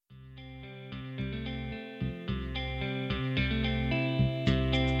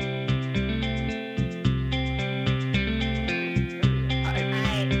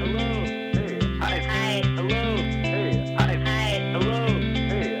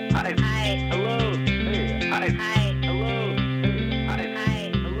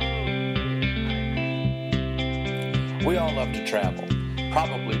travel,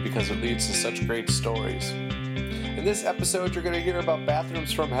 probably because it leads to such great stories. In this episode, you're going to hear about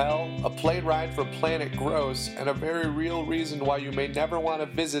bathrooms from hell, a plane ride for Planet Gross, and a very real reason why you may never want to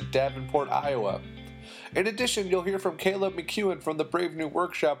visit Davenport, Iowa. In addition, you'll hear from Caleb McEwen from the Brave New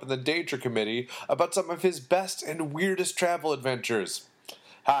Workshop and the Danger Committee about some of his best and weirdest travel adventures.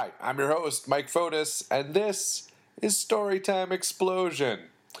 Hi, I'm your host, Mike Fotis, and this is Storytime Explosion.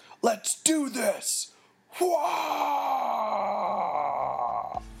 Let's do this! Wah!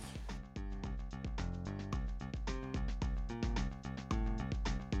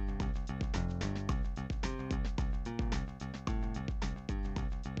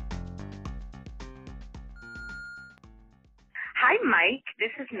 Hi, Mike.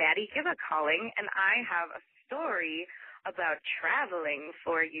 This is Maddie Giva calling, and I have a story about traveling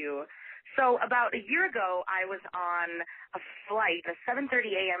for you. So about a year ago, I was on a flight, a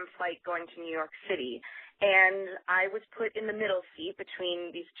 7:30 a.m. flight going to New York City, and I was put in the middle seat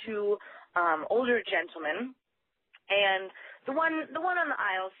between these two older gentlemen, and the one on the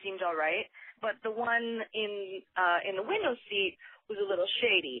aisle seemed all right, but the one in the window seat was a little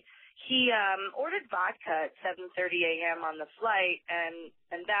shady. He ordered vodka at 7:30 a.m. on the flight,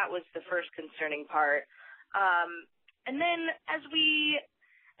 and that was the first concerning part. And then as we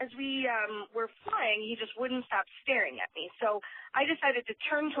were flying, he just wouldn't stop staring at me. So I decided to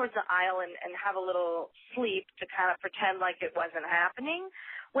turn towards the aisle and have a little sleep to kind of pretend like it wasn't happening.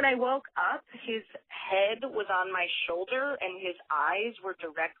 When I woke up, his head was on my shoulder and his eyes were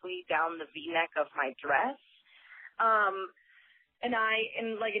directly down the V-neck of my dress.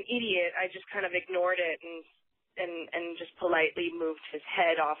 And like an idiot, I just kind of ignored it and just politely moved his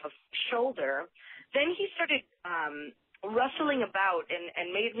head off of his shoulder. Then he started rustling about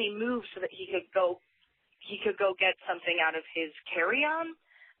and made me move so that he could go get something out of his carry-on.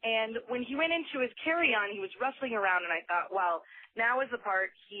 And when he went into his carry-on, he was rustling around, and I thought, well, now is the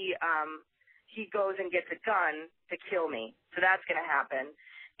part he goes and gets a gun to kill me. So that's going to happen.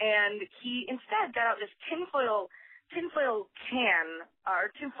 And he instead got out this tinfoil can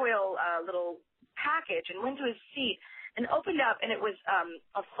or tinfoil little package and went to his seat and opened up, and it was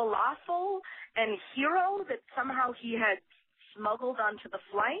a falafel and hero that somehow he had smuggled onto the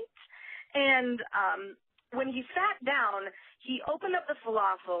flight. And when he sat down, he opened up the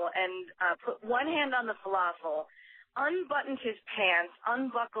falafel and put one hand on the falafel, unbuttoned his pants,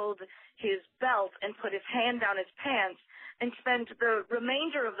 unbuckled his belt, and put his hand down his pants, and spent the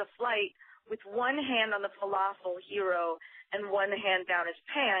remainder of the flight with one hand on the falafel hero and one hand down his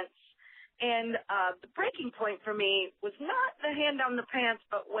pants. And the breaking point for me was not the hand down the pants,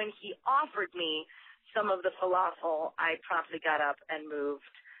 but when he offered me some of the falafel, I promptly got up and moved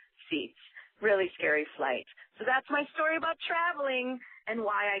seats. Really scary flight. So that's my story about traveling and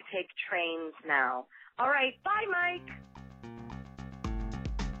why I take trains now. All right, bye, Mike.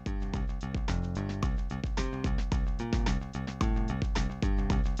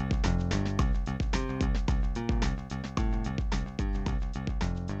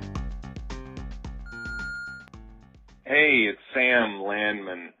 Hey, it's Sam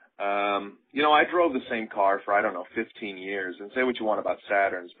Landman. I drove the same car for, 15 years. And say what you want about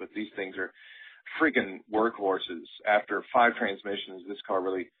Saturns, but these things are freaking workhorses. After 5 transmissions, this car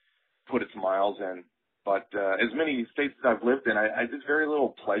really put its miles in. But as many states that I've lived in, I did very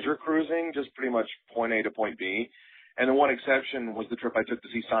little pleasure cruising, just pretty much point A to point B. And the one exception was the trip I took to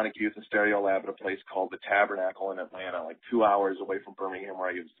see Sonic Youth and Stereo Lab at a place called the Tabernacle in Atlanta, like 2 hours away from Birmingham, where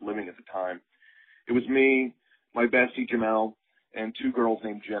I was living at the time. It was me, my bestie Jamel, and 2 girls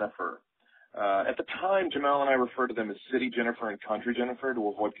named Jennifer. At the time, Jamel and I referred to them as City Jennifer and Country Jennifer to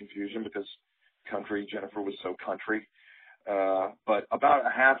avoid confusion because Country Jennifer was so country. But about a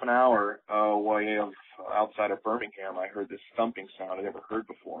half an hour away outside of Birmingham, I heard this thumping sound I'd never heard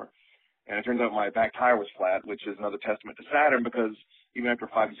before. And it turns out my back tire was flat, which is another testament to Saturn because even after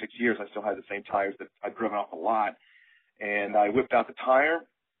 5 to 6 years, I still had the same tires that I'd driven off a lot. And I whipped out the tire,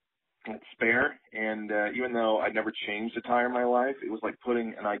 it's spare, and even though I'd never changed a tire in my life, it was like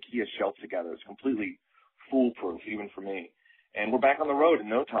putting an IKEA shelf together. It's completely foolproof, even for me. And we're back on the road in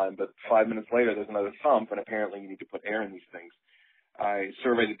no time, but 5 minutes later, there's another thump, and apparently you need to put air in these things. I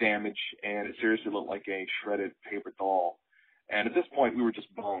surveyed the damage, and it seriously looked like a shredded paper doll. And at this point, we were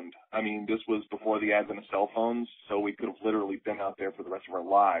just boned. I mean, this was before the advent of cell phones, so we could have literally been out there for the rest of our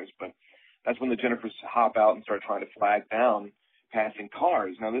lives. But that's when the Jennifers hop out and start trying to flag down passing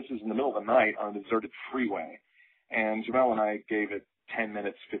cars. Now, this is in the middle of the night on a deserted freeway, and Jamel and I gave it 10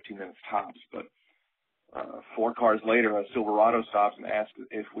 minutes, 15 minutes tops. But 4 cars later, a Silverado stops and asks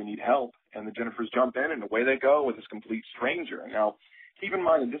if we need help, and the Jennifers jump in, and away they go with this complete stranger. Now, keep in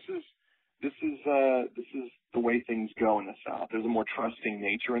mind that this is this is the way things go in the South. There's a more trusting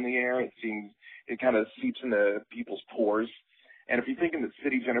nature in the air. It kind of seeps into people's pores. And if you're thinking that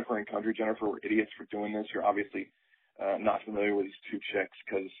City Jennifer and Country Jennifer were idiots for doing this, you're obviously not familiar with these two chicks,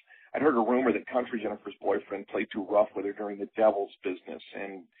 because I'd heard a rumor that Country Jennifer's boyfriend played too rough with her during the Devil's business,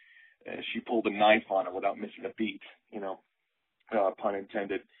 and she pulled a knife on him without missing a beat, pun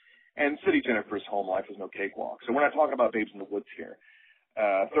intended. And City Jennifer's home life was no cakewalk. So we're not talking about Babes in the Woods here.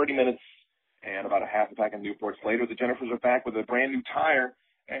 30 minutes and about a half a pack of Newports later, the Jennifers are back with a brand new tire,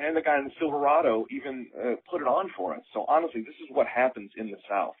 and the guy in the Silverado even put it on for us. So honestly, this is what happens in the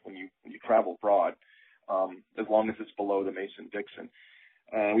South when you travel abroad, as long as it's below the Mason-Dixon.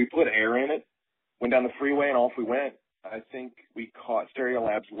 We put air in it, went down the freeway, and off we went. I think we caught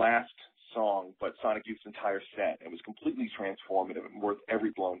Stereolab's last song, but Sonic Youth's entire set. It was completely transformative and worth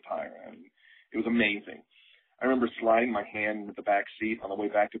every blown tire. I mean, it was amazing. I remember sliding my hand into the back seat on the way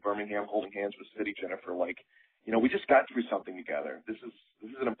back to Birmingham, holding hands with City Jennifer, like, we just got through something together. This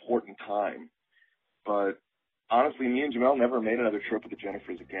is an important time. But honestly, me and Jamel never made another trip with the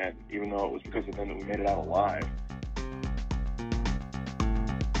Jennifers again, even though it was because of them that we made it out alive.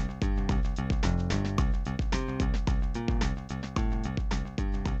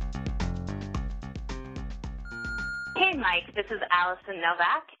 Hey, Mike, this is Allison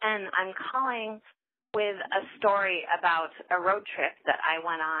Novak, and I'm calling with a story about a road trip that I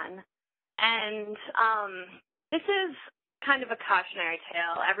went on. And this is kind of a cautionary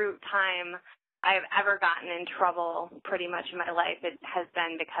tale. Every time I've ever gotten in trouble pretty much in my life, it has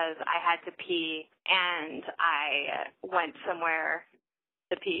been because I had to pee, and I went somewhere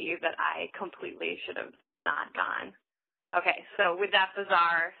to pee that I completely should have not gone. Okay, so with that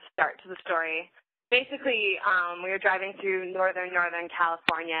bizarre start to the story, basically, we were driving through northern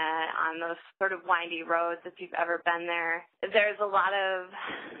California on those sort of windy roads. If you've ever been there, there's a lot of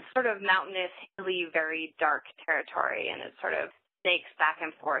sort of mountainous, hilly, very dark territory, and it sort of snakes back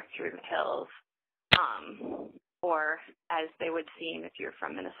and forth through the hills, or as they would seem if you're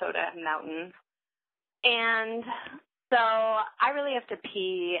from Minnesota, mountains. And so I really have to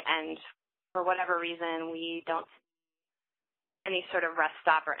pee, and for whatever reason, we don't any sort of rest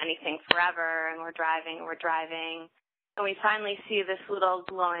stop or anything forever, and we're driving, and we finally see this little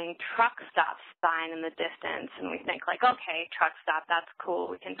glowing truck stop sign in the distance, and we think, like, okay, truck stop, that's cool,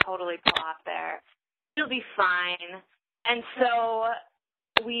 we can totally pull off there, it'll be fine. And so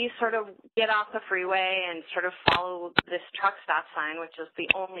we sort of get off the freeway and sort of follow this truck stop sign, which is the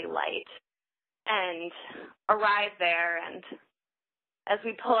only light, and arrive there, and as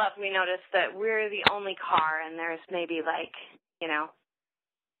we pull up, we notice that we're the only car, and there's maybe 6,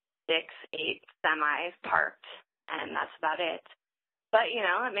 8 semis parked, and that's about it. But,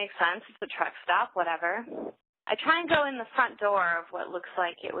 it makes sense. It's a truck stop, whatever. I try and go in the front door of what looks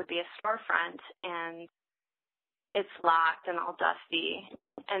like it would be a storefront, and it's locked and all dusty.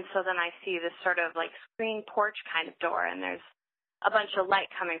 And so then I see this sort of screen porch kind of door, and there's a bunch of light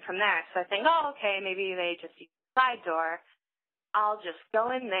coming from there. So I think, oh, okay, maybe they just use the side door. I'll just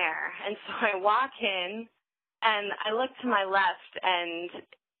go in there. And so I walk in, and I look to my left, and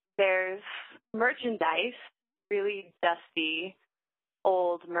there's merchandise, really dusty,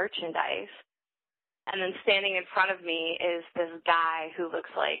 old merchandise. And then standing in front of me is this guy who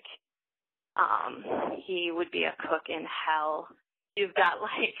looks like he would be a cook in hell. He's got,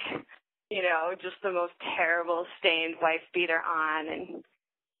 just the most terrible stained wife beater on, and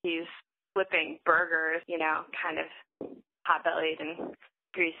he's flipping burgers, kind of hot-bellied and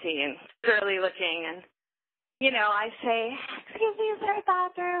greasy and girly looking, and I say, excuse me, is there a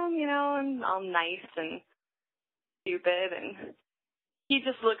bathroom? And all nice and stupid. And he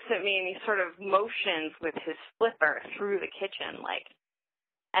just looks at me and he sort of motions with his flipper through the kitchen,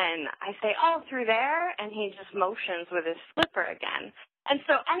 and I say, oh, through there? And he just motions with his flipper again. And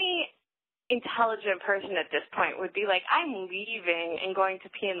so any intelligent person at this point would be like, I'm leaving and going to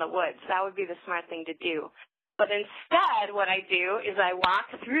pee in the woods. That would be the smart thing to do. But instead, what I do is I walk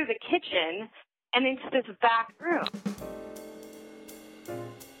through the kitchen and into this back room.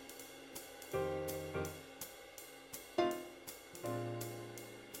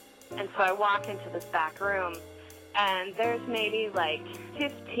 And so I walk into this back room, and there's maybe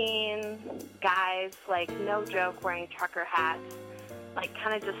 15 guys, no joke, wearing trucker hats,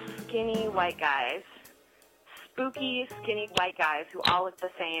 kind of just skinny white guys, spooky, skinny white guys who all look the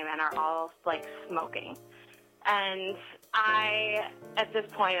same and are all, smoking. And I, at this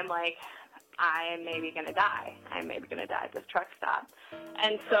point, am like, I'm maybe going to die. I'm maybe going to die at this truck stop.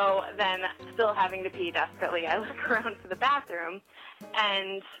 And so then, still having to pee desperately, I look around for the bathroom,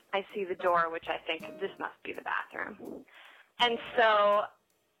 and I see the door, which I think, this must be the bathroom. And so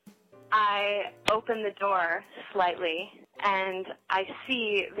I open the door slightly, and I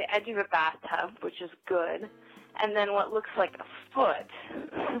see the edge of a bathtub, which is good, and then what looks like a foot.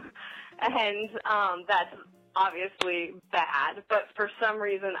 And that's obviously bad, but for some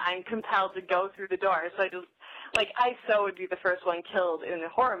reason I'm compelled to go through the door. So I just, like, I so would be the first one killed in a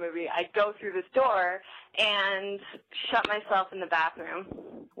horror movie. I go through this door and shut myself in the bathroom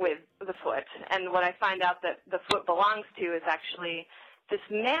with the foot. And what I find out that the foot belongs to is actually this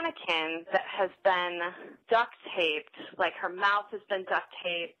mannequin that has been duct taped, like her mouth has been duct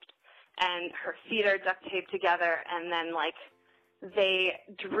taped and her feet are duct taped together, and then like they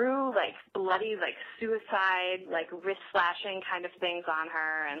drew like bloody like suicide, like wrist slashing kind of things on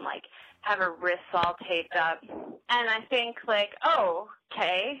her, and like have her wrists all taped up. And I think like, oh,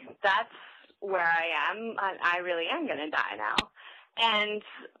 okay, that's where I am. I really am going to die now.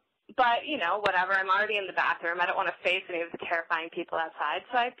 But, you know, whatever, I'm already in the bathroom. I don't want to face any of the terrifying people outside,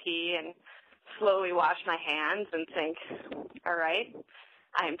 so I pee and slowly wash my hands and think, all right,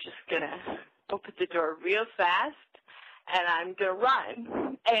 I'm just going to open the door real fast and I'm going to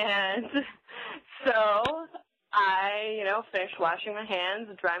run. And so I, you know, finish washing my hands,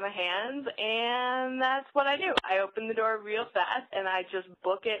 dry my hands, and that's what I do. I open the door real fast, and I just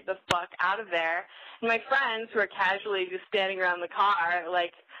book it the fuck out of there. And my friends who are casually just standing around the car,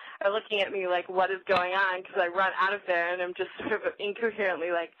 like, are looking at me like, what is going on? Because I run out of there, and I'm just sort of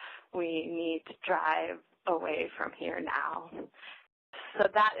incoherently like, we need to drive away from here now. So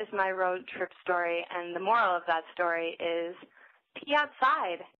that is my road trip story, and the moral of that story is pee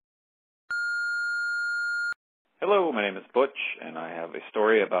outside. Hello, my name is Butch, and I have a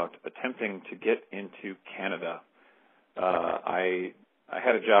story about attempting to get into Canada. I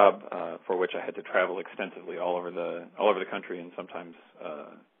had a job for which I had to travel extensively all over the country, and sometimes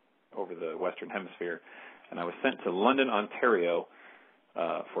over the Western Hemisphere. And I was sent to London, Ontario,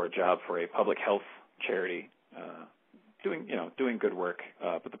 for a job for a public health charity, doing good work.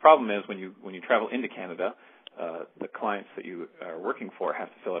 But the problem is when you travel into Canada, the clients that you are working for have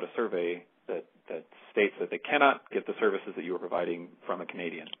to fill out a survey that states that they cannot get the services that you are providing from a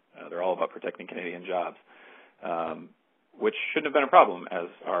Canadian. They're all about protecting Canadian jobs, which shouldn't have been a problem, as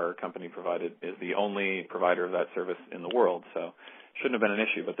our company is the only provider of that service in the world. So shouldn't have been an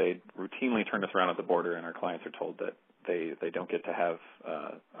issue, but they routinely turn us around at the border, and our clients are told that they don't get to have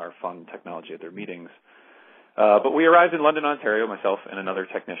our fun technology at their meetings. But we arrived in London, Ontario, myself and another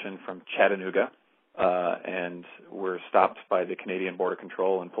technician from Chattanooga, and were stopped by the Canadian Border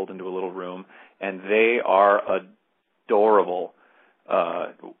Control and pulled into a little room, and they are adorable.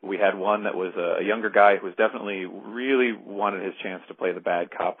 We had one that was a younger guy who was definitely really wanted his chance to play the bad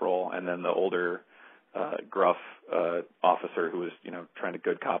cop role, and then the older, gruff officer who was, trying to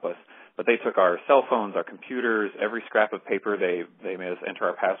good cop us. But they took our cell phones, our computers, every scrap of paper. They made us enter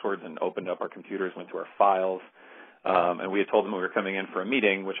our passwords and opened up our computers, went through our files. And we had told them we were coming in for a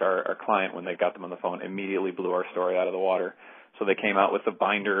meeting, which our client, when they got them on the phone, immediately blew our story out of the water. So they came out with a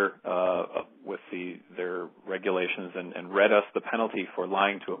binder with their regulations and read us the penalty for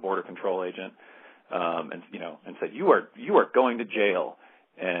lying to a border control agent, and said, you are going to jail.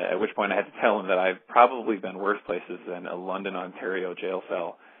 At which point I had to tell them that I've probably been worse places than a London, Ontario jail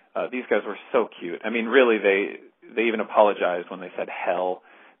cell. These guys were so cute. I mean, really, they even apologized when they said hell.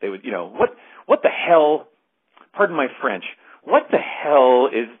 They would, what the hell? Pardon my French. What the hell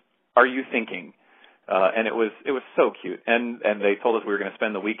are you thinking? And it was so cute. And they told us we were going to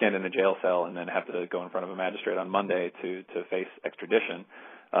spend the weekend in a jail cell and then have to go in front of a magistrate on Monday to face extradition.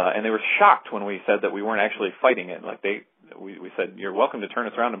 And they were shocked when we said that we weren't actually fighting it. Like we said, you're welcome to turn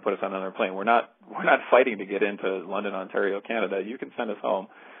us around and put us on another plane. We're not fighting to get into London, Ontario, Canada. You can send us home.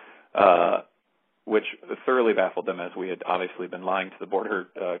 Which thoroughly baffled them, as we had obviously been lying to the border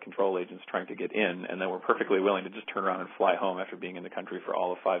control agents trying to get in, and they were perfectly willing to just turn around and fly home after being in the country for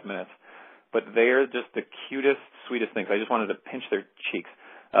all of 5 minutes. But they're just the cutest, sweetest things. I just wanted to pinch their cheeks.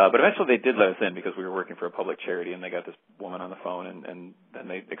 But eventually they did let us in because we were working for a public charity, and they got this woman on the phone, and then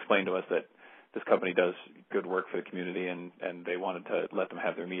they explained to us that this company does good work for the community, and they wanted to let them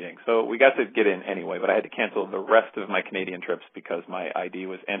have their meeting. So we got to get in anyway, but I had to cancel the rest of my Canadian trips because my ID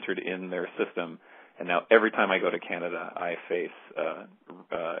was entered in their system, and now every time I go to Canada, I face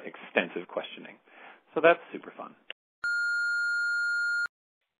extensive questioning. So that's super fun.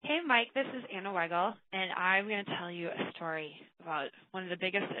 Hey, Mike, this is Anna Weigel, and I'm going to tell you a story about one of the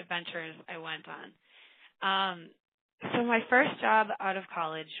biggest adventures I went on. So my first job out of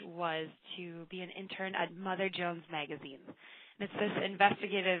college was to be an intern at Mother Jones Magazine. And it's this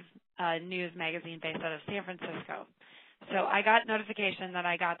investigative news magazine based out of San Francisco. So I got notification that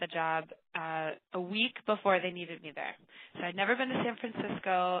I got the job a week before they needed me there. So I'd never been to San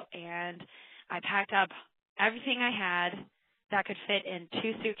Francisco, and I packed up everything I had that could fit in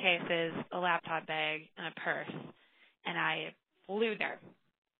 2 suitcases, a laptop bag, and a purse, and I flew there.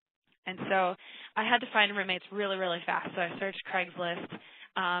 And so I had to find roommates really, really fast. So I searched Craigslist.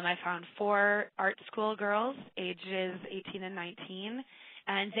 I found 4 art school girls, ages 18 and 19,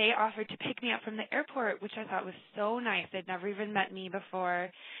 and they offered to pick me up from the airport, which I thought was so nice. They'd never even met me before.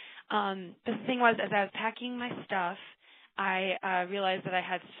 But the thing was, as I was packing my stuff, I realized that I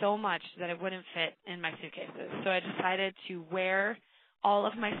had so much that it wouldn't fit in my suitcases. So I decided to wear all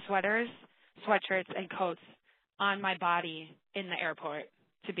of my sweaters, sweatshirts, and coats on my body in the airport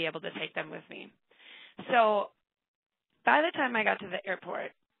to be able to take them with me. So by the time I got to the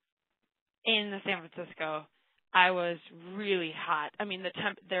airport in San Francisco, I was really hot. I mean,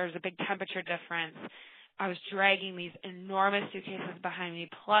 there was a big temperature difference. I was dragging these enormous suitcases behind me,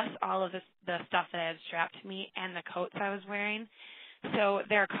 plus all of the stuff that I had strapped to me and the coats I was wearing. So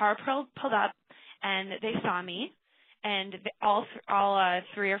their car pulled up, and they saw me, and all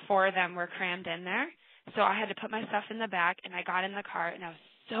 3 or 4 of them were crammed in there. So I had to put my stuff in the back, and I got in the car, and I was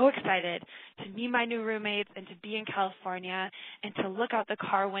so excited to meet my new roommates and to be in California and to look out the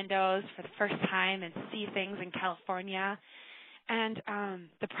car windows for the first time and see things in California. And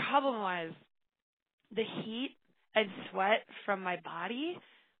the problem was the heat and sweat from my body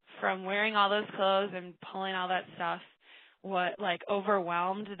from wearing all those clothes and pulling all that stuff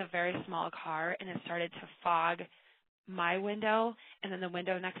overwhelmed the very small car, and it started to fog my window and then the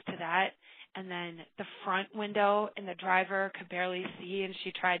window next to that. And then the front window, and the driver could barely see, and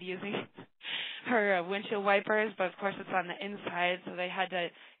she tried using her windshield wipers, but of course it's on the inside, so they had to,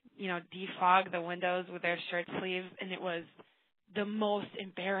 defog the windows with their shirt sleeves, and it was the most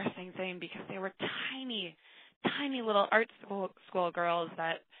embarrassing thing because they were tiny, tiny little art school girls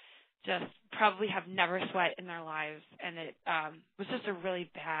that just probably have never sweat in their lives, and it was just a really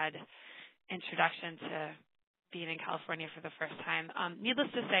bad introduction to being in California for the first time. Needless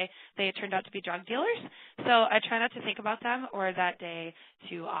to say, they turned out to be drug dealers, so I try not to think about them or that day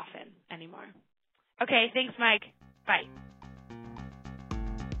too often anymore. Okay, thanks, Mike. Bye.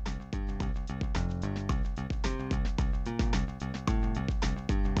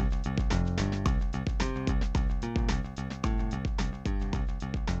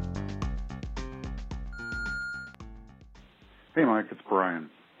 Hey, Mike, it's Brian.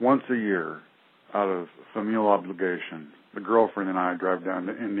 Once a year, out of familial obligation, the girlfriend and I drive down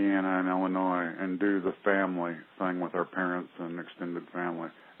to Indiana and Illinois and do the family thing with our parents and extended family.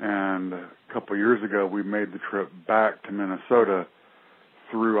 And a couple of years ago, we made the trip back to Minnesota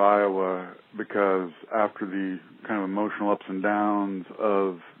through Iowa because after the kind of emotional ups and downs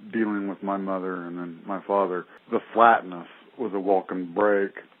of dealing with my mother and then my father, the flatness was a welcome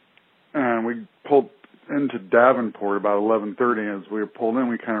break. And we pulled into Davenport about 11:30. As we pulled in,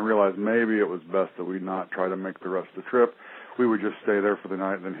 we kind of realized maybe it was best that we not try to make the rest of the trip. We would just stay there for the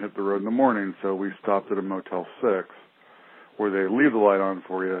night and then hit the road in the morning. So we stopped at a Motel 6 where they leave the light on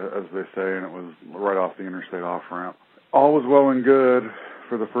for you, as they say, and it was right off the interstate off-ramp. All was well and good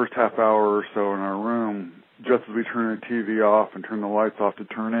for the first half hour or so in our room. Just as we turned the TV off and turned the lights off to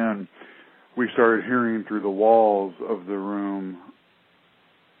turn in, we started hearing through the walls of the room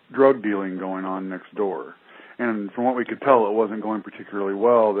drug dealing going on next door. And from what we could tell, it wasn't going particularly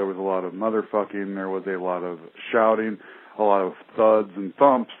well. There was a lot of motherfucking. There was a lot of shouting, a lot of thuds and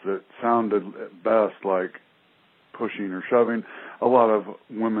thumps that sounded at best like pushing or shoving, a lot of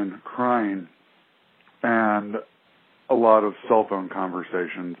women crying, and a lot of cell phone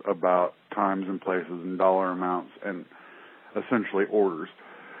conversations about times and places and dollar amounts and essentially orders.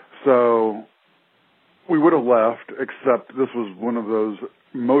 So we would have left, except this was one of those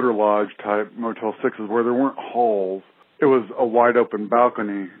motor lodge type Motel 6s where there weren't halls. It was a wide open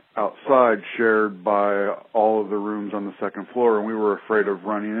balcony outside shared by all of the rooms on the second floor, and we were afraid of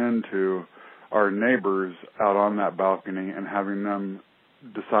running into our neighbors out on that balcony and having them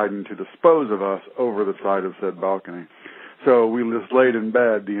deciding to dispose of us over the side of said balcony. So we just laid in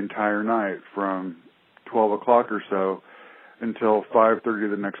bed the entire night from 12 o'clock or so until 5:30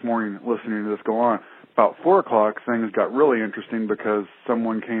 the next morning listening to this go on. About 4 o'clock, things got really interesting because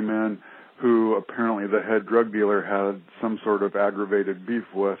someone came in who apparently the head drug dealer had some sort of aggravated beef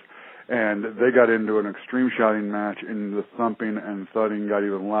with, and they got into an extreme shouting match, and the thumping and thudding got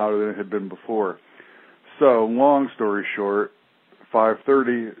even louder than it had been before. So, long story short,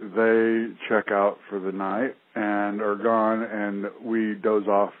 5:30, they check out for the night and are gone, and we doze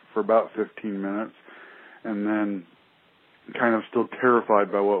off for about 15 minutes, and then kind of still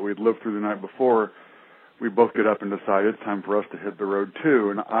terrified by what we'd lived through the night before, we both get up and decide it's time for us to hit the road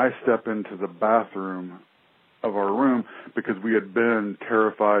too. And I step into the bathroom of our room because we had been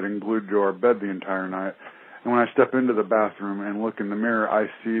terrified and glued to our bed the entire night. And when I step into the bathroom and look in the mirror, I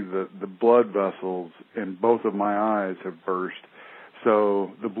see that the blood vessels in both of my eyes have burst.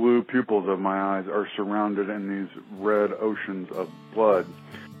 So the blue pupils of my eyes are surrounded in these red oceans of blood.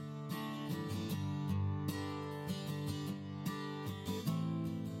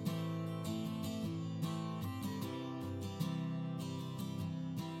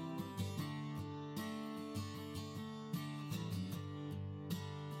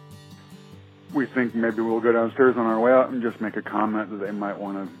 We think maybe we'll go downstairs on our way out and just make a comment that they might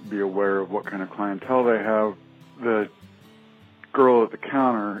want to be aware of what kind of clientele they have. The girl at the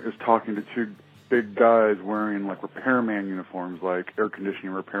counter is talking to two big guys wearing like repairman uniforms, like air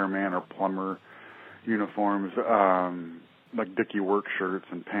conditioning repairman or plumber uniforms, like Dickie work shirts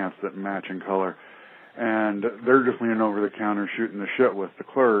and pants that match in color. And they're just leaning over the counter shooting the shit with the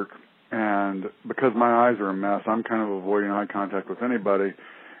clerk. And because my eyes are a mess, I'm kind of avoiding eye contact with anybody.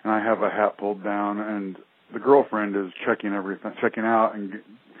 And I have a hat pulled down, and the girlfriend is checking out and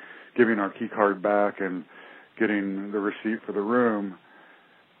giving our key card back and getting the receipt for the room.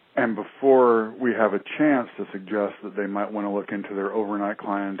 And before we have a chance to suggest that they might want to look into their overnight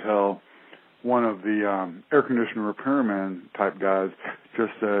clientele, one of the air conditioner repairman type guys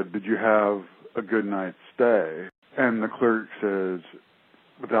just said, "Did you have a good night's stay?" And the clerk says,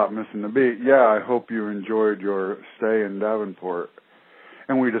 without missing the beat, "Yeah, I hope you enjoyed your stay in Davenport."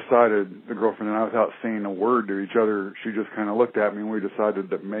 And we decided, the girlfriend and I, without saying a word to each other, she just kind of looked at me, and we decided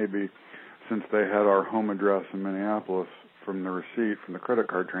that maybe since they had our home address in Minneapolis from the receipt from the credit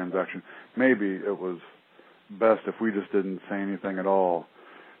card transaction, maybe it was best if we just didn't say anything at all.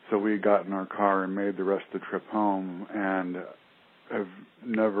 So we got in our car and made the rest of the trip home and have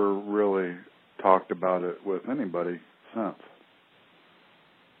never really talked about it with anybody since.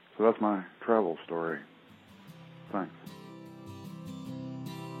 So that's my travel story. Thanks.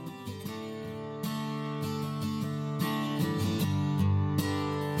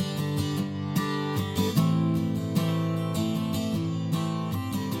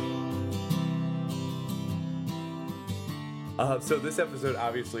 So this episode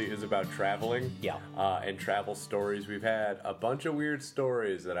obviously is about traveling, and travel stories. We've had a bunch of weird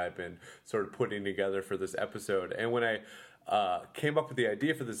stories that I've been sort of putting together for this episode. And when I came up with the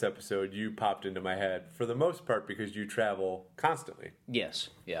idea for this episode, you popped into my head for the most part because you travel constantly. Yes,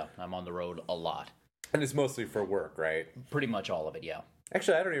 yeah, I'm on the road a lot. And it's mostly for work, right? Pretty much all of it, yeah.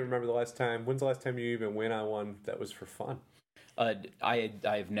 Actually, I don't even remember the last time. When's the last time you even went on one that was for fun?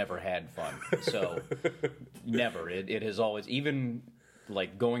 I've never had fun, so never. It has always, even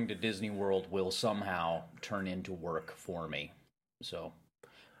like going to Disney World will somehow turn into work for me. So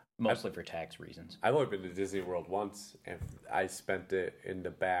mostly for tax reasons. I've only been to Disney World once, and I spent it in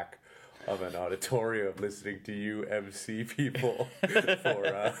the back of an auditorium listening to you MC people for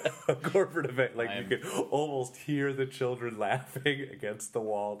a corporate event. Like, you could almost hear the children laughing against the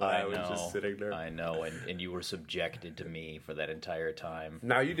wall that I was just sitting there. I know, and you were subjected to me for that entire time.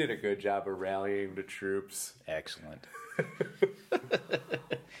 Now, you did a good job of rallying the troops. Excellent.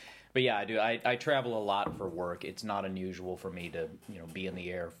 But yeah, I do. I travel a lot for work. It's not unusual for me to be in the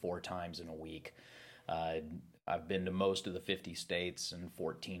air 4 times in a week. I've been to most of the 50 states and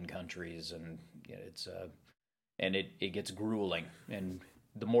 14 countries, and it gets grueling. And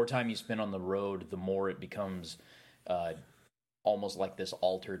the more time you spend on the road, the more it becomes almost like this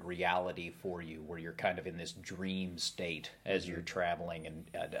altered reality for you, where you're kind of in this dream state as you're traveling.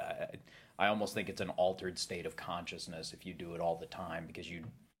 And I almost think it's an altered state of consciousness if you do it all the time, because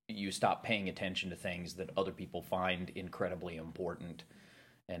you stop paying attention to things that other people find incredibly important,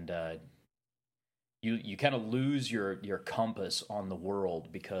 and you kind of lose your compass on the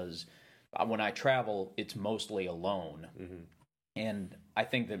world, because when I travel, it's mostly alone. Mm-hmm. And I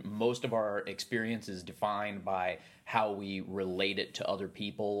think that most of our experience is defined by how we relate it to other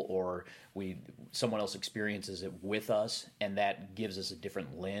people, or someone else experiences it with us, and that gives us a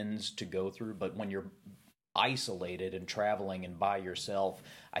different lens to go through. But when you're isolated and traveling and by yourself,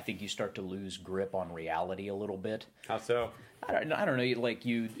 I think you start to lose grip on reality a little bit. How so? I don't know, like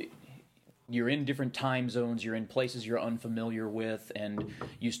you're in different time zones, you're in places you're unfamiliar with, and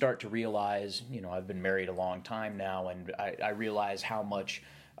you start to realize, I've been married a long time now, and I realize how much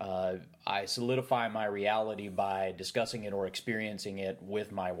I solidify my reality by discussing it or experiencing it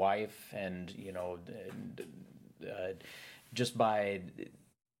with my wife, and, just by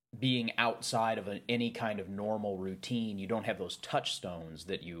being outside of any kind of normal routine. You don't have those touchstones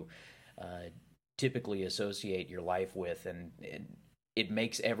that you typically associate your life with, and it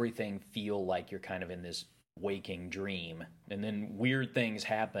makes everything feel like you're kind of in this waking dream. And then weird things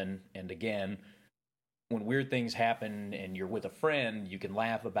happen, and again, when weird things happen and you're with a friend, you can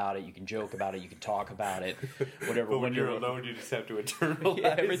laugh about it, you can joke about it, you can talk about it, whatever. But when you're alone, you just have to internalize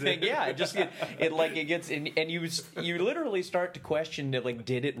everything. it. Yeah, it gets, and you literally start to question it, like,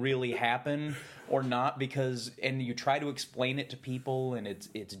 did it really happen or not? Because, and you try to explain it to people, and it's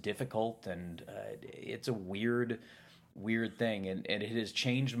difficult, and it's a weird thing, and it has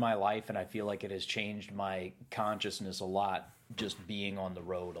changed my life, and I feel like it has changed my consciousness a lot, just being on the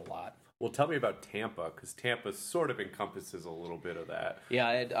road a lot. Well, tell me about Tampa, because Tampa sort of encompasses a little bit of that.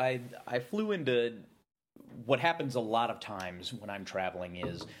 Yeah, I flew into, what happens a lot of times when I'm traveling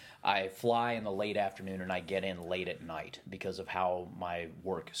is I fly in the late afternoon and I get in late at night because of how my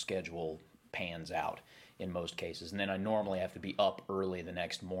work schedule pans out in most cases. And then I normally have to be up early the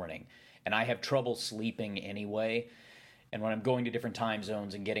next morning. And I have trouble sleeping anyway. And when I'm going to different time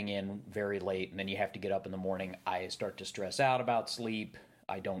zones and getting in very late, and then you have to get up in the morning, I start to stress out about sleep.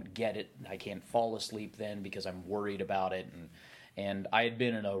 I don't get it. I can't fall asleep then because I'm worried about it. And I had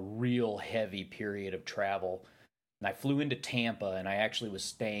been in a real heavy period of travel. And I flew into Tampa, and I actually was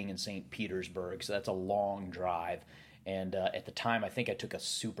staying in St. Petersburg, so that's a long drive. And at the time, I think I took a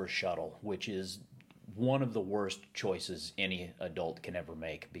super shuttle, which is one of the worst choices any adult can ever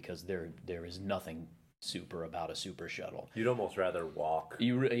make, because there is nothing super about a super shuttle. You'd almost rather walk.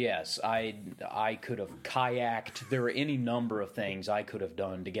 Yes, I could have kayaked. There are any number of things I could have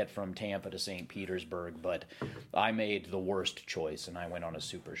done to get from Tampa to St. Petersburg, but I made the worst choice, and I went on a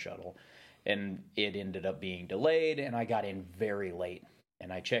super shuttle. And it ended up being delayed, and I got in very late.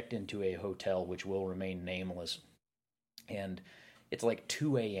 And I checked into a hotel which will remain nameless. And it's like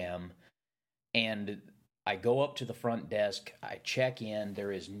 2 a.m., and I go up to the front desk, I check in,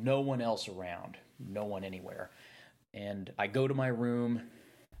 there is no one else around, no one anywhere. And I go to my room,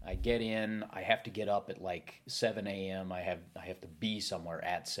 I get in, I have to get up at like 7 a.m., I have to be somewhere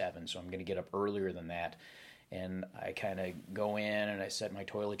at 7, so I'm going to get up earlier than that. And I kind of go in and I set my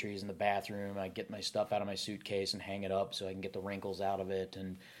toiletries in the bathroom, I get my stuff out of my suitcase and hang it up so I can get the wrinkles out of it,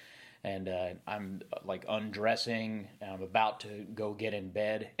 and I'm like undressing, and I'm about to go get in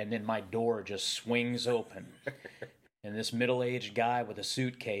bed, and then my door just swings open. And this middle-aged guy with a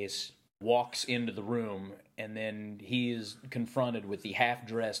suitcase walks into the room, and then he is confronted with the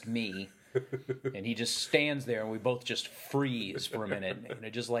half-dressed me, and he just stands there, and we both just freeze for a minute, and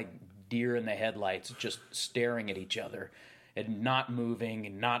it just like deer in the headlights, just staring at each other, and not moving,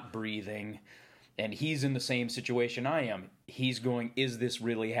 and not breathing. And he's in the same situation I am. He's going, is this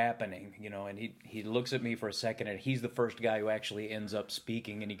really happening? You know, and he looks at me for a second, and he's the first guy who actually ends up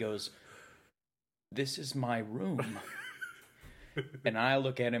speaking, and he goes, "This is my room." And I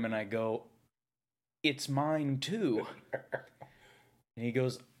look at him and I go, "It's mine too." And he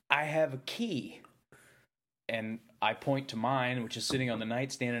goes, "I have a key." And I point to mine, which is sitting on the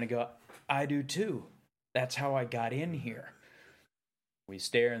nightstand, and I go, "I do too. That's how I got in here." We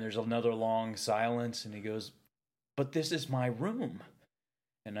stare, and there's another long silence, and he goes, "But this is my room."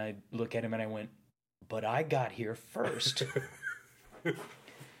 And I look at him and I went, "But I got here first."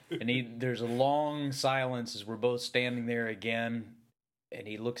 And there's a long silence as we're both standing there again, and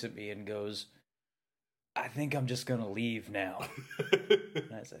he looks at me and goes, "I think I'm just going to leave now."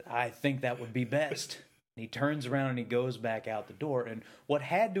 And I said, "I think that would be best." And he turns around and he goes back out the door, and what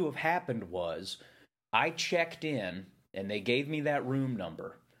had to have happened was I checked in, and they gave me that room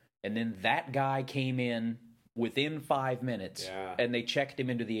number, and then that guy came in within 5 minutes, and they checked him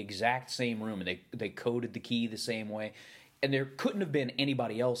into the exact same room, and they coded the key the same way, and there couldn't have been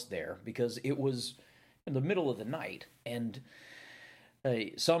anybody else there because it was in the middle of the night, and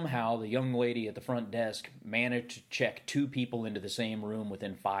somehow the young lady at the front desk managed to check 2 people into the same room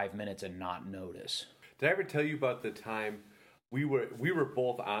within 5 minutes and not notice. Did I ever tell you about the time we were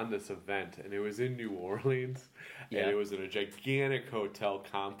both on this event, and it was in New Orleans, and it was in a gigantic hotel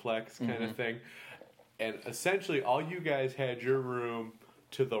complex kind of thing, and essentially all you guys had your room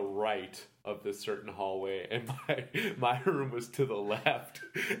to the right of this certain hallway, and my room was to the left,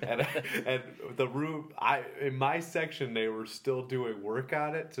 and the room in my section they were still doing work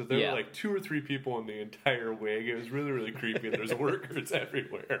on it, so there were like 2 or 3 people in the entire wing. It was really, really creepy, and there's workers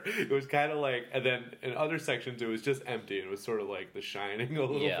everywhere. It was kind of like, and then in other sections it was just empty, and it was sort of like The Shining a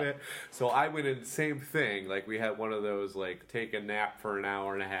little bit. So I went in, same thing, like we had one of those like take a nap for an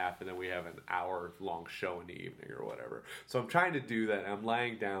hour and a half, and then we have an hour long show in the evening or whatever. So I'm trying to do that, and I'm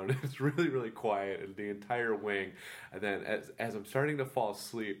lying down, and it's really, really quiet in the entire wing. And then as I'm starting to fall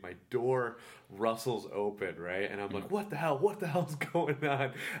asleep, my door rustles open, right? And I'm like, what the hell's going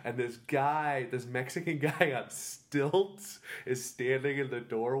on? And this Mexican guy on stilts is standing in the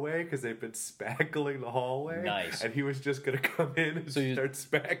doorway because they've been spackling the hallway. Nice. And he was just going to come in and start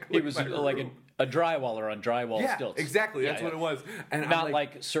spackling. It was like a drywaller on drywall stilts. Exactly. That's what it was. And not I'm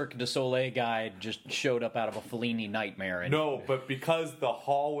like Cirque du Soleil guy just showed up out of a Fellini nightmare. And no, but because the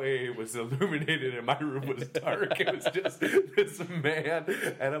hallway was illuminated and my room was dark, it was just this man.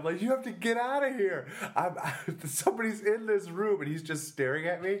 And I'm like, you have to get out of here. Somebody's in this room, and he's just staring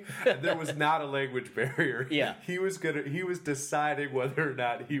at me. And there was not a language barrier. Yeah. He was deciding whether or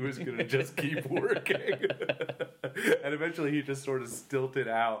not he was gonna just keep working. And eventually he just sort of stilted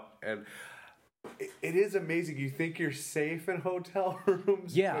out. And it is amazing. You think you're safe in hotel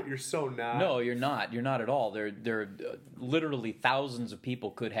rooms, but you're so not. No, you're not. You're not at all. There literally thousands of people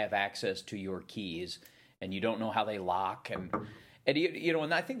could have access to your keys, and you don't know how they lock. And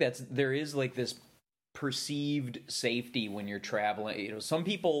and I think there is like this perceived safety when you're traveling. Some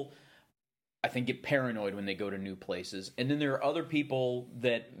people, I think, get paranoid when they go to new places, and then there are other people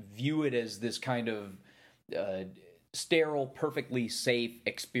that view it as this kind of sterile, perfectly safe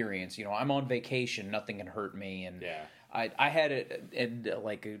experience. I'm on vacation, nothing can hurt me, and I had it, and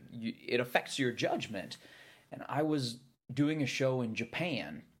it affects your judgment. And I was doing a show in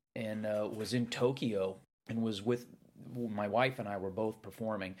Japan, and was in Tokyo, and was with my wife, and I were both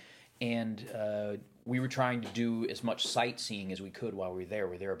performing, and we were trying to do as much sightseeing as we could while we were there.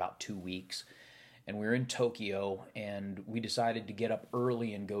 We were there about 2 weeks, and we were in Tokyo, and we decided to get up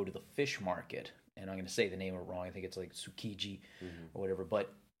early and go to the fish market. And I'm going to say the name of it wrong. I think it's like Tsukiji or whatever.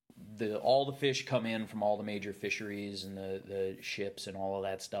 But all the fish come in from all the major fisheries and the ships and all of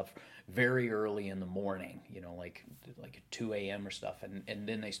that stuff very early in the morning, like at 2 a.m. or stuff. And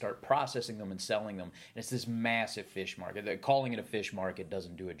then they start processing them and selling them. And it's this massive fish market. Calling it a fish market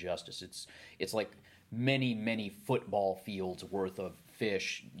doesn't do it justice. It's like many, many football fields worth of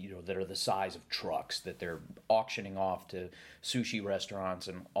fish, that are the size of trucks that they're auctioning off to sushi restaurants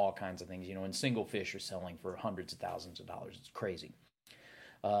and all kinds of things, and single fish are selling for hundreds of thousands of dollars. It's crazy.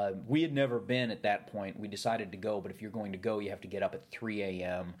 We had never been at that point. We decided to go, but if you're going to go, you have to get up at 3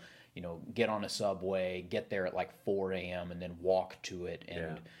 a.m., get on a subway, get there at like 4 a.m., and then walk to it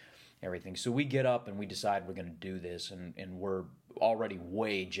and everything. So we get up and we decide we're going to do this, and we're already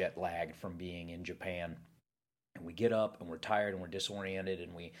way jet lagged from being in Japan. And we get up and we're tired and we're disoriented,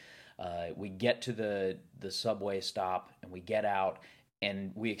 and we get to the subway stop and we get out,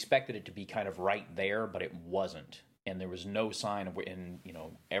 and we expected it to be kind of right there, but it wasn't. And there was no sign of, and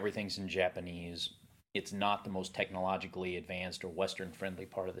everything's in Japanese. It's not the most technologically advanced or Western-friendly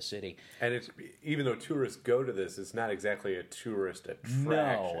part of the city. And even though tourists go to this, it's not exactly a tourist attraction.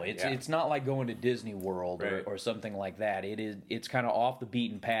 No, it's not like going to Disney World or something like that. It's kind of off the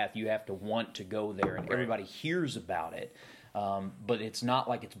beaten path. You have to want to go there, and everybody hears about it. But it's not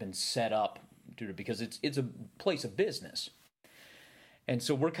like it's been set up because it's a place of business. And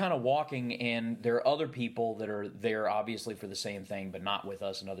so we're kind of walking, and there are other people that are there obviously for the same thing, but not with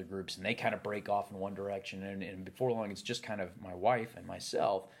us and other groups, and they kind of break off in one direction. And before long, it's just kind of my wife and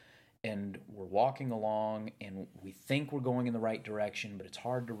myself, and we're walking along, and we think we're going in the right direction, but it's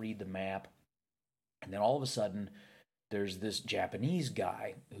hard to read the map. And then all of a sudden, there's this Japanese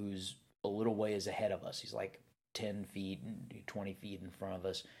guy who's a little ways ahead of us. He's like 10 feet, 20 feet in front of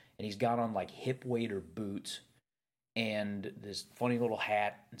us, and he's got on like hip waiter boots and this funny little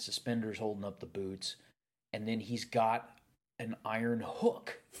hat and suspenders holding up the boots, and then he's got an iron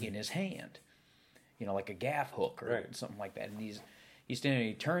hook in his hand, like a gaff hook or something like that. And he's standing,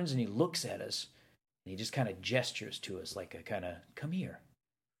 he turns and he looks at us, and he just kind of gestures to us like a kind of, come here,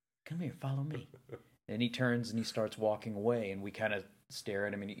 follow me. And he turns and he starts walking away, and we kind of stare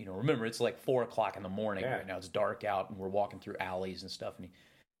at him. And remember, it's like 4:00 in the morning right now. It's dark out, and we're walking through alleys and stuff, and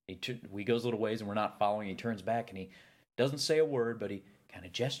he goes a little ways, and we're not following. He turns back, and he doesn't say a word, but he kind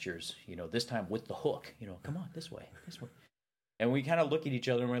of gestures, this time with the hook, come on, this way. And we kind of look at each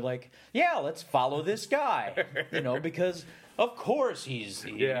other, and we're like, yeah, let's follow this guy, because of course he's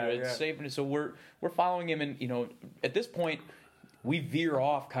safe. And so we're following him, and, at this point, we veer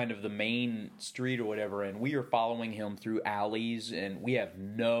off kind of the main street or whatever, and we are following him through alleys, and we have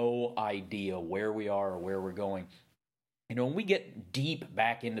no idea where we are or where we're going. When we get deep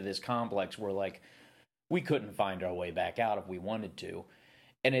back into this complex, we're like, we couldn't find our way back out if we wanted to.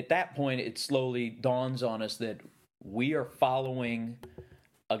 And at that point, it slowly dawns on us that we are following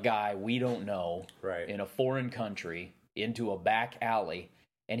a guy we don't know in a foreign country into a back alley,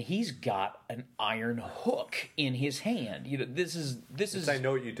 and he's got an iron hook in his hand. This is. I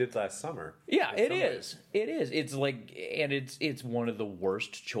know what you did last summer. Yeah, it is. It is. It's like, and it's one of the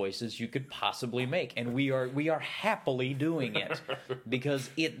worst choices you could possibly make, and we are happily doing it because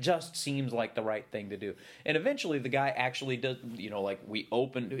it just seems like the right thing to do. And eventually, the guy actually does. Like we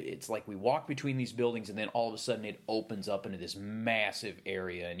opened. It's like we walk between these buildings, and then all of a sudden, it opens up into this massive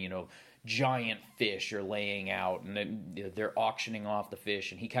area, and giant fish are laying out, and then they're auctioning off the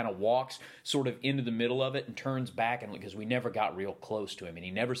fish, and he kind of walks sort of into the middle of it and turns back, and because we never got real close to him, and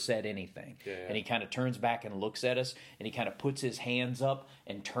he never said anything, and he kind of turns back and looks at us, and he kind of puts his hands up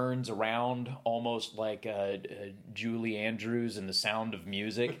and turns around almost like Julie Andrews in The Sound of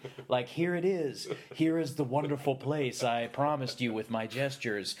Music, like, here it is, here is the wonderful place I promised you with my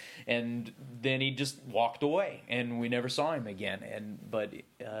gestures, and then he just walked away, and we never saw him again, but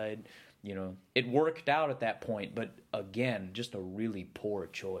it worked out at that point, but again, just a really poor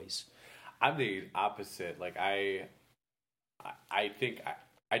choice. I'm the opposite. Like I think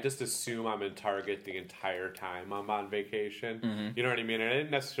I just assume I'm in Target the entire time I'm on vacation. Mm-hmm. You know what I mean? And I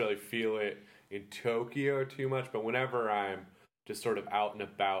didn't necessarily feel it in Tokyo too much, but whenever I'm just sort of out and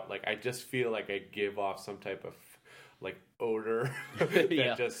about, like I just feel like I give off some type of like odor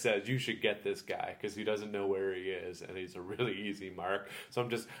that just says you should get this guy because he doesn't know where he is and he's a really easy mark. So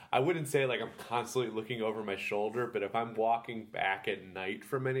I wouldn't say like I'm constantly looking over my shoulder, but if I'm walking back at night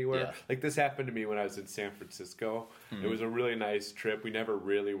from anywhere, like this happened to me when I was in San Francisco. Mm-hmm. It was a really nice trip. We never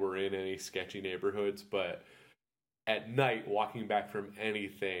really were in any sketchy neighborhoods, but at night walking back from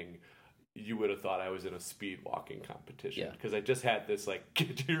anything, you would have thought I was in a speed walking competition because I just had this like,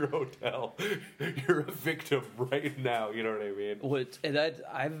 get to your hotel, you're a victim right now. You know what I mean?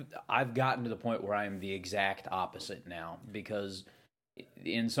 Well, I've gotten to the point where I'm the exact opposite now because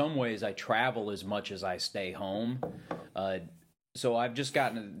in some ways I travel as much as I stay home. So I've just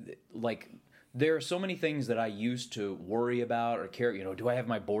gotten like. There are so many things that I used to worry about or care. Do I have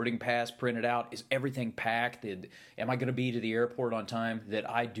my boarding pass printed out? Is everything packed? Am I going to be to the airport on time? That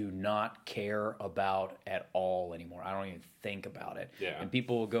I do not care about at all anymore. I don't even think about it. Yeah. And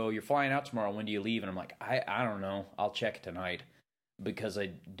people will go, "You're flying out tomorrow. When do you leave?" And I'm like, I don't know. I'll check tonight because I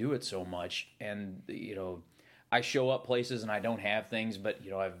do it so much. And I show up places and I don't have things, but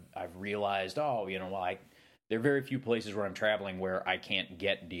I've realized, there are very few places where I'm traveling where I can't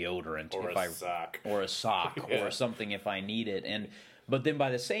get deodorant or a sock or something if I need it. But then by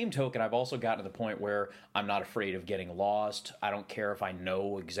the same token, I've also gotten to the point where I'm not afraid of getting lost. I don't care if I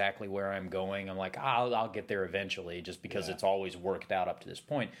know exactly where I'm going. I'm like, I'll get there eventually just because it's always worked out up to this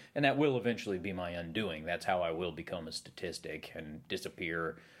point. And that will eventually be my undoing. That's how I will become a statistic and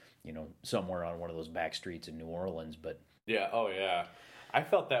disappear, somewhere on one of those back streets in New Orleans. But yeah, oh yeah. I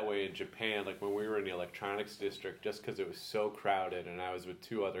felt that way in Japan, like when we were in the electronics district, just because it was so crowded, and I was with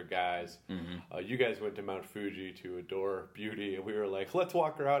two other guys. Mm-hmm. You guys went to Mount Fuji to adore beauty, and we were like, let's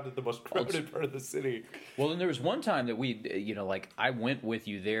walk around in the most crowded part of the city. Well, then there was one time that we, I went with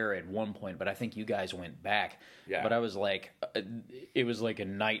you there at one point, but I think you guys went back. Yeah. But I was like, it was like a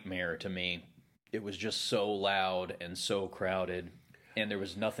nightmare to me. It was just so loud and so crowded. And there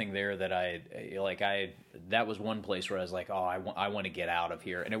was nothing there that that was one place where I was like, oh, I want to get out of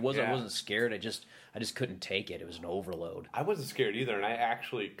here. And I wasn't scared. I just couldn't take it. It was an overload. I wasn't scared either. And I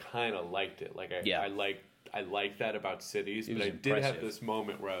actually kind of liked it. I like that about cities, but I did have this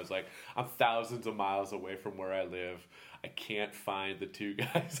moment where I was like, I'm thousands of miles away from where I live. I can't find the two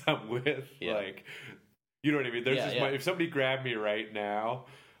guys I'm with. Yeah. Like, you know what I mean? If somebody grabbed me right now,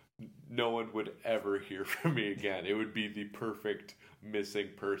 no one would ever hear from me again. It would be the perfect missing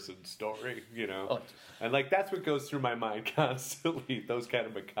person story, and like that's what goes through my mind constantly, those kind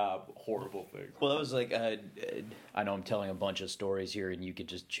of macabre, horrible things. Well, that was like I know I'm telling a bunch of stories here, and you could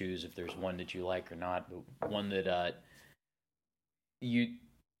just choose if there's one that you like or not, but one that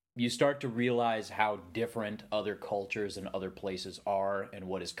you start to realize how different other cultures and other places are, and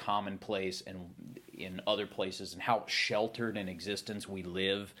what is commonplace and in other places, and how sheltered in existence we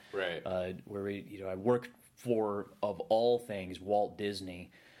live. Right. Where I worked for, of all things, Walt Disney,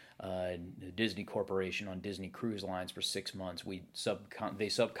 the Disney Corporation on Disney Cruise Lines for 6 months. They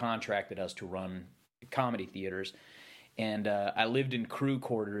subcontracted us to run comedy theaters, and I lived in crew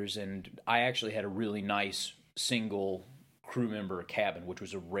quarters, and I actually had a really nice single crew member cabin, which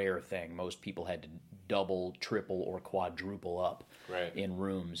was a rare thing. Most people had to double, triple, or quadruple up in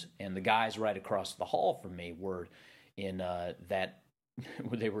rooms, and the guys right across the hall from me were in that.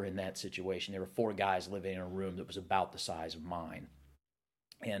 They were in that situation. There were 4 guys living in a room that was about the size of mine,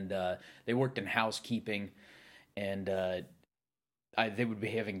 and they worked in housekeeping, and they would be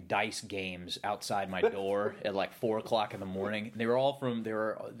having dice games outside my door at like 4 o'clock in the morning. They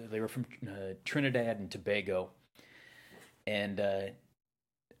were from Trinidad and Tobago, and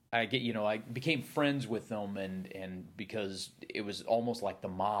I became friends with them, and because it was almost like the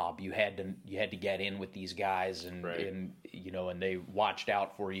mob, you had to get in with these guys, and and they watched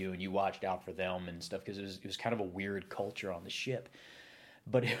out for you, and you watched out for them and stuff, because it was kind of a weird culture on the ship.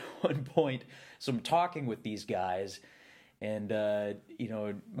 But at one point, so I'm talking with these guys, and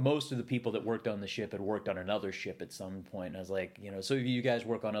most of the people that worked on the ship had worked on another ship at some point. And I was like, so you guys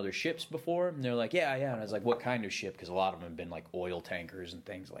work on other ships before? And they're like, yeah. And I was like, what kind of ship? Because a lot of them have been like oil tankers and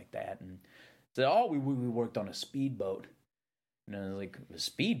things like that. And said, oh, we worked on a speedboat. And I was like, a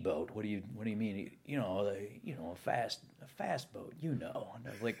speedboat? What do you mean? A fast boat. And I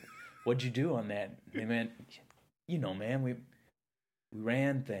was like, what'd you do on that? They meant, man, we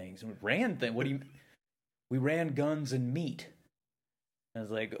ran things. What do you? We ran guns and meat. I was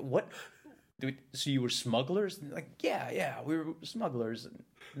like, what? So you were smugglers? And like, yeah, we were smugglers. And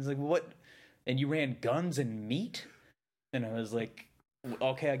I was like, what? And you ran guns and meat? And I was like,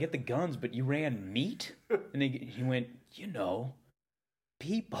 okay, I get the guns, but you ran meat? And he went,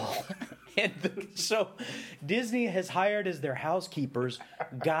 people. So Disney has hired as their housekeepers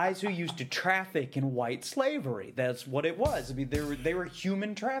guys who used to traffic in white slavery. That's what it was. I mean, they were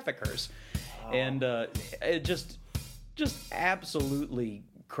human traffickers. And it just absolutely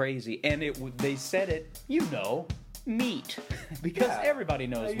crazy. And they said it, meat, because everybody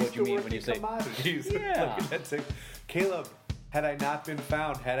knows what you mean when you say commodities. Yeah. Caleb, had I not been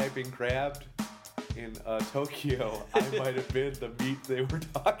found, had I been grabbed in Tokyo, I might have been the meat they were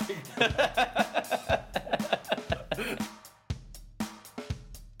talking about.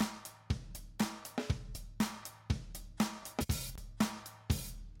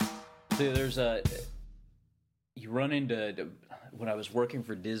 You run into, when I was working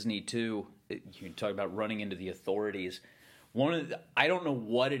for Disney too, you talk about running into the authorities. I don't know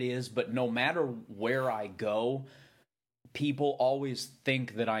what it is, but no matter where I go, people always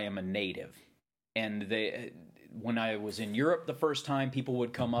think that I am a native. And when I was in Europe the first time, people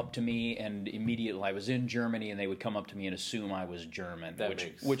would come up to me, and immediately I was in Germany, and they would come up to me and assume I was German,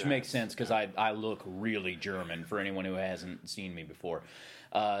 which makes sense, because I look really German for anyone who hasn't seen me before.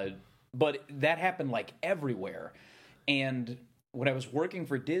 But that happened like everywhere. And when I was working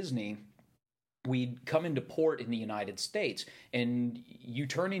for Disney, we'd come into port in the United States, and you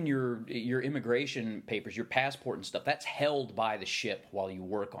turn in your immigration papers, your passport and stuff. That's held by the ship while you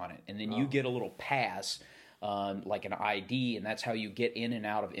work on it. And then you get a little pass, like an ID, and that's how you get in and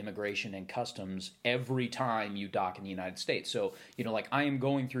out of immigration and customs every time you dock in the United States. So, like I am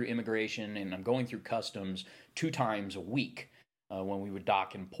going through immigration and I'm going through customs 2 times a week. When we would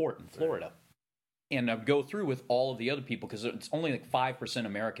dock in port in Florida. And I'd go through with all of the other people, because it's only like 5%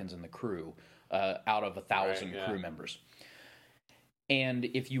 Americans in the crew out of 1,000 crew members. And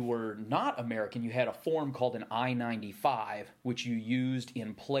if you were not American, you had a form called an I-95, which you used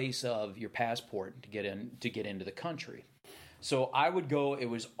in place of your passport to get into the country. So I would go, it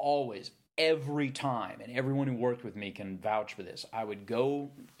was always, every time, and everyone who worked with me can vouch for this, I would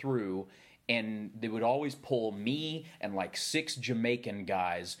go through, and they would always pull me and like 6 Jamaican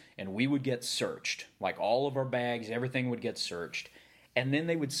guys, and we would get searched. Like all of our bags, everything would get searched. And then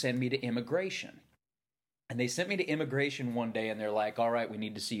they would send me to immigration. And they sent me to immigration one day, and they're like, all right, we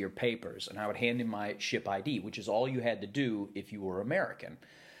need to see your papers. And I would hand in my ship ID, which is all you had to do if you were American,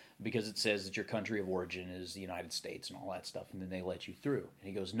 because it says that your country of origin is the United States and all that stuff. And then they let you through. And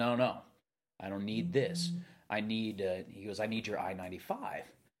he goes, no, I don't need this. I need your I-95.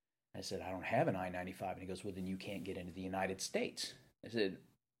 I said, I don't have an I-95. And he goes, well, then you can't get into the United States. I said,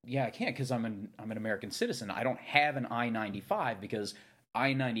 yeah, I can't, because I'm an American citizen. I don't have an I-95, because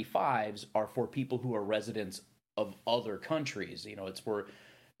I-95s are for people who are residents of other countries. It's for,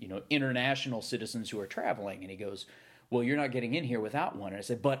 international citizens who are traveling. And he goes, well, you're not getting in here without one. And I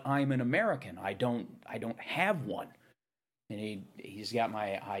said, but I'm an American. I don't have one. And he's got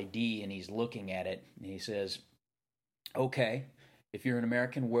my ID, and he's looking at it, and he says, okay, if you're an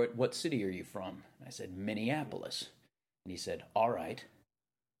American, what city are you from? I said, Minneapolis. And he said, all right,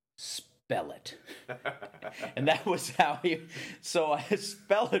 spell it. And that was how so I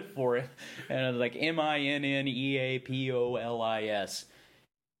spelled it for him. And I was like, Minneapolis.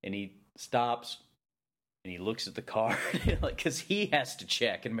 And he stops, and he looks at the card, because he has to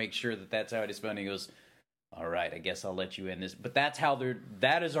check and make sure that that's how it is spelled. And he goes, all right, I guess I'll let you in this. But that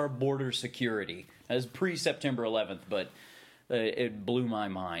is our border security. That is pre-September 11th, but it blew my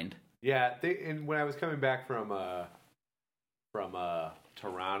mind. Yeah, and when I was coming back from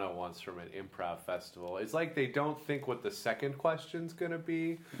Toronto once from an improv festival. It's like they don't think what the second question's gonna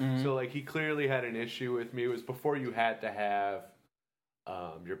be. Mm-hmm. So like he clearly had an issue with me. It was before you had to have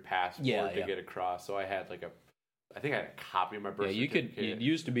your passport to get across. So I had like I think I had a copy of my birth certificate. It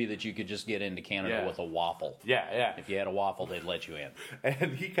used to be that you could just get into Canada with a waffle. Yeah. If you had a waffle, they'd let you in.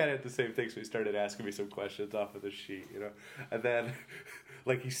 And he kind of had the same thing, so he started asking me some questions off of the sheet, you know. And then,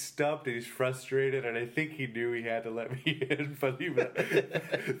 like, he's stumped and he's frustrated, and I think he knew he had to let me in, but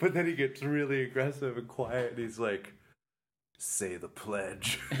then he gets really aggressive and quiet, and he's like, "Say the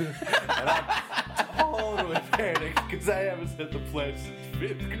pledge." And I'm totally panicked because I haven't said the pledge since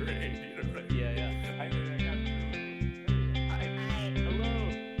 5th grade, you know, right? Yeah.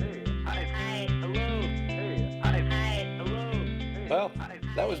 Well,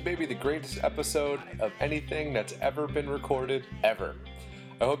 that was maybe the greatest episode of anything that's ever been recorded, ever.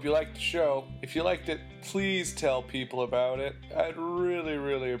 I hope you liked the show. If you liked it, please tell people about it. I'd really,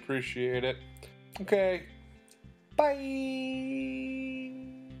 really appreciate it. Okay, bye!